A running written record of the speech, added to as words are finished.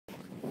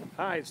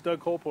Hi, it's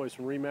Doug Holpoise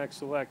from Remax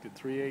Selected,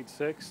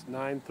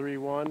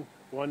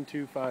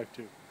 386-931-1252.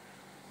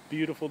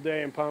 Beautiful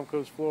day in Palm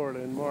Coast, Florida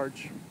in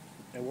March,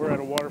 and we're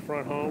at a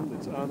waterfront home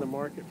that's on the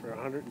market for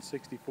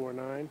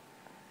 $164,900.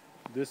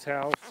 This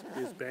house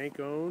is bank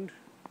owned,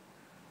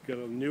 got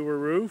a newer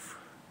roof,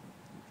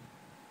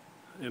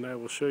 and I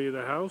will show you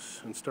the house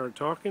and start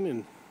talking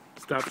and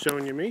stop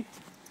showing you me.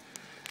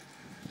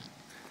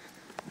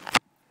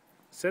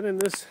 Sending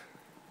this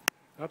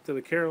up to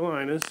the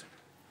Carolinas.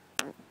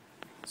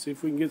 See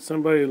if we can get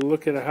somebody to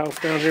look at a house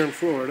down here in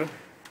Florida.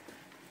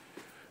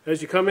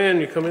 As you come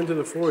into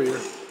the foyer,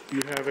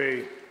 you have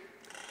a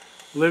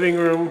living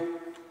room,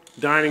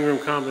 dining room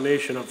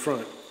combination up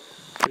front.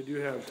 We do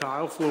have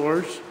tile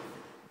floors.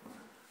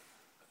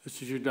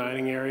 This is your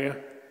dining area.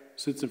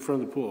 Sits in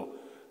front of the pool.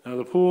 Now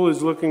the pool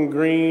is looking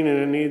green and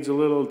it needs a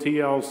little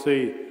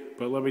TLC,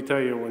 but let me tell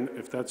you,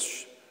 if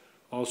that's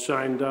all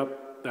shined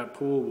up, that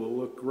pool will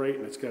look great,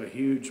 and it's got a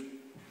huge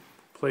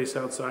place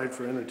outside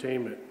for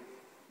entertainment.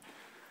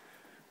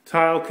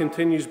 Tile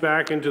continues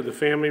back into the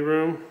family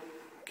room,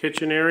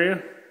 kitchen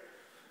area.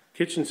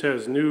 Kitchen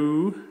has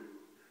new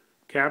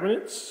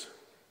cabinets,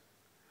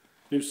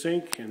 new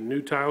sink, and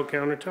new tile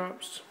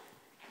countertops.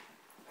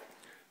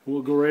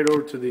 We'll go right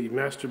over to the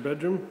master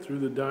bedroom through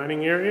the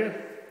dining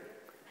area.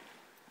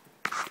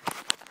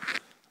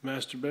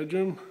 Master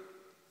bedroom,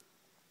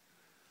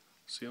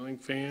 ceiling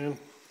fan.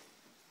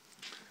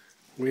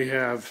 We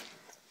have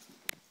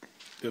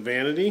the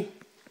vanity,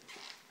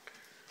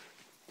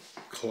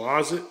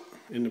 closet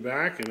in the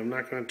back, and I'm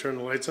not going to turn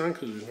the lights on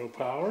because there's no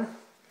power.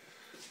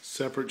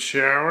 Separate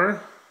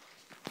shower,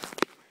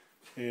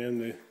 and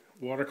the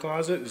water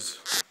closet is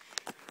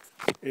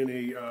in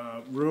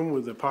a room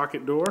with a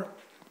pocket door.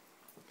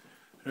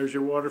 There's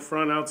your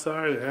waterfront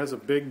outside. It has a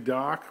big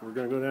dock. We're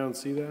going to go down and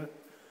see that.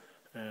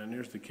 And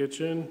here's the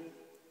kitchen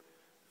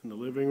and the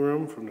living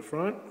room from the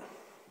front.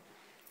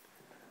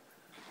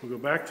 We'll go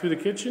back to the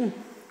kitchen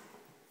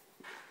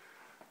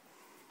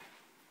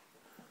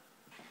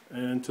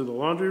and to the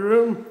laundry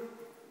room.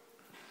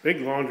 Big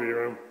laundry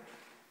room.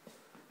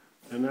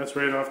 And that's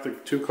right off the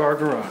two-car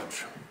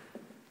garage.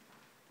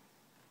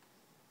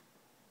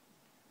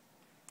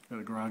 Got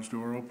a garage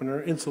door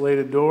opener,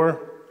 insulated door.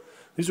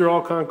 These are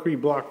all concrete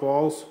block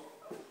walls.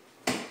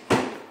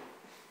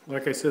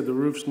 Like I said, the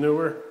roof's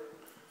newer.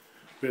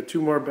 We got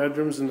two more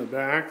bedrooms in the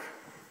back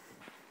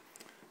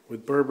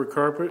with Berber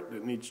carpet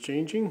that needs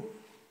changing.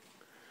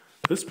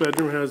 This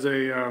bedroom has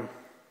a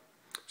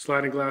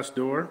sliding glass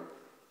door.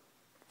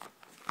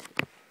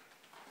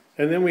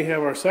 And then we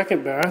have our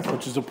second bath,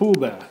 which is a pool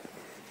bath.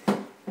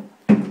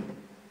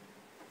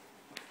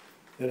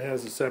 It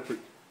has a separate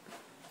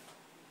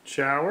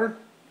shower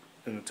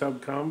and a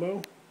tub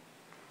combo.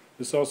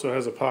 This also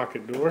has a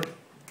pocket door,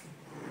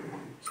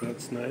 so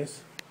that's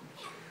nice.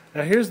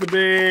 Now here's the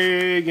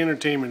big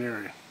entertainment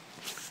area.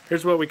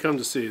 Here's what we come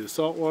to see: the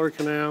saltwater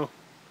canal,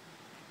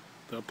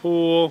 the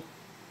pool,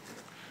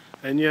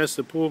 and yes,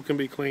 the pool can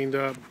be cleaned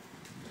up.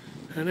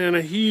 And then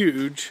a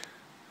huge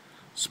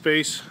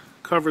space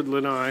covered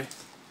lanai.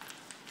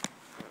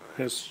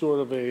 Has sort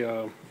of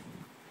a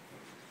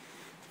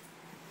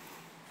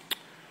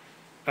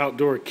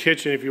outdoor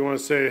kitchen, if you want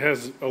to say. It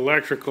has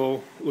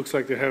electrical. Looks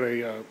like they have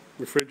a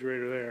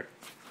refrigerator there.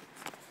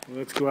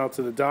 Let's go out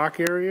to the dock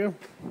area.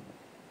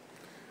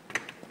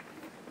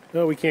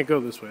 No, we can't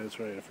go this way. That's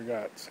right, I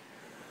forgot. It's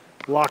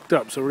locked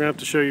up, so we're going to have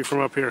to show you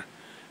from up here.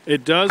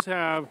 It does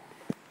have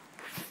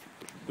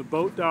the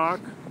boat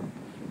dock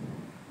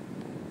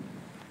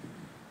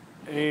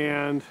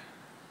and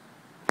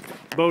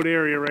boat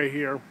area right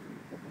here.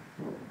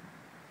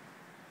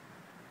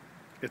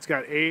 It's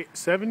got 80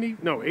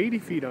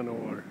 feet on the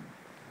water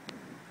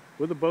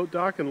with a boat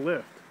dock and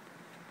lift.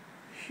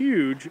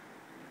 Huge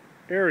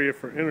area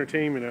for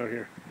entertainment out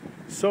here.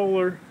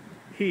 Solar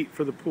heat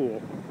for the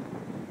pool.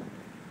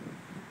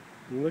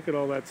 And look at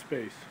all that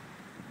space.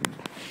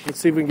 Let's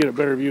see if we can get a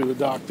better view of the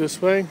dock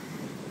this way.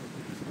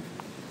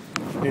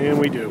 And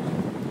we do.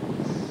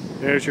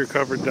 There's your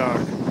covered dock.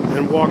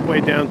 And walkway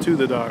down to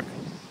the dock.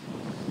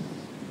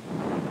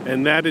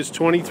 And that is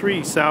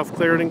 23 South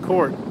Claredon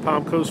Court,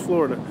 Palm Coast,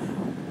 Florida.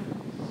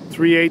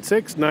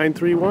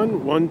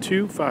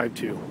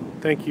 386-931-1252.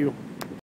 Thank you.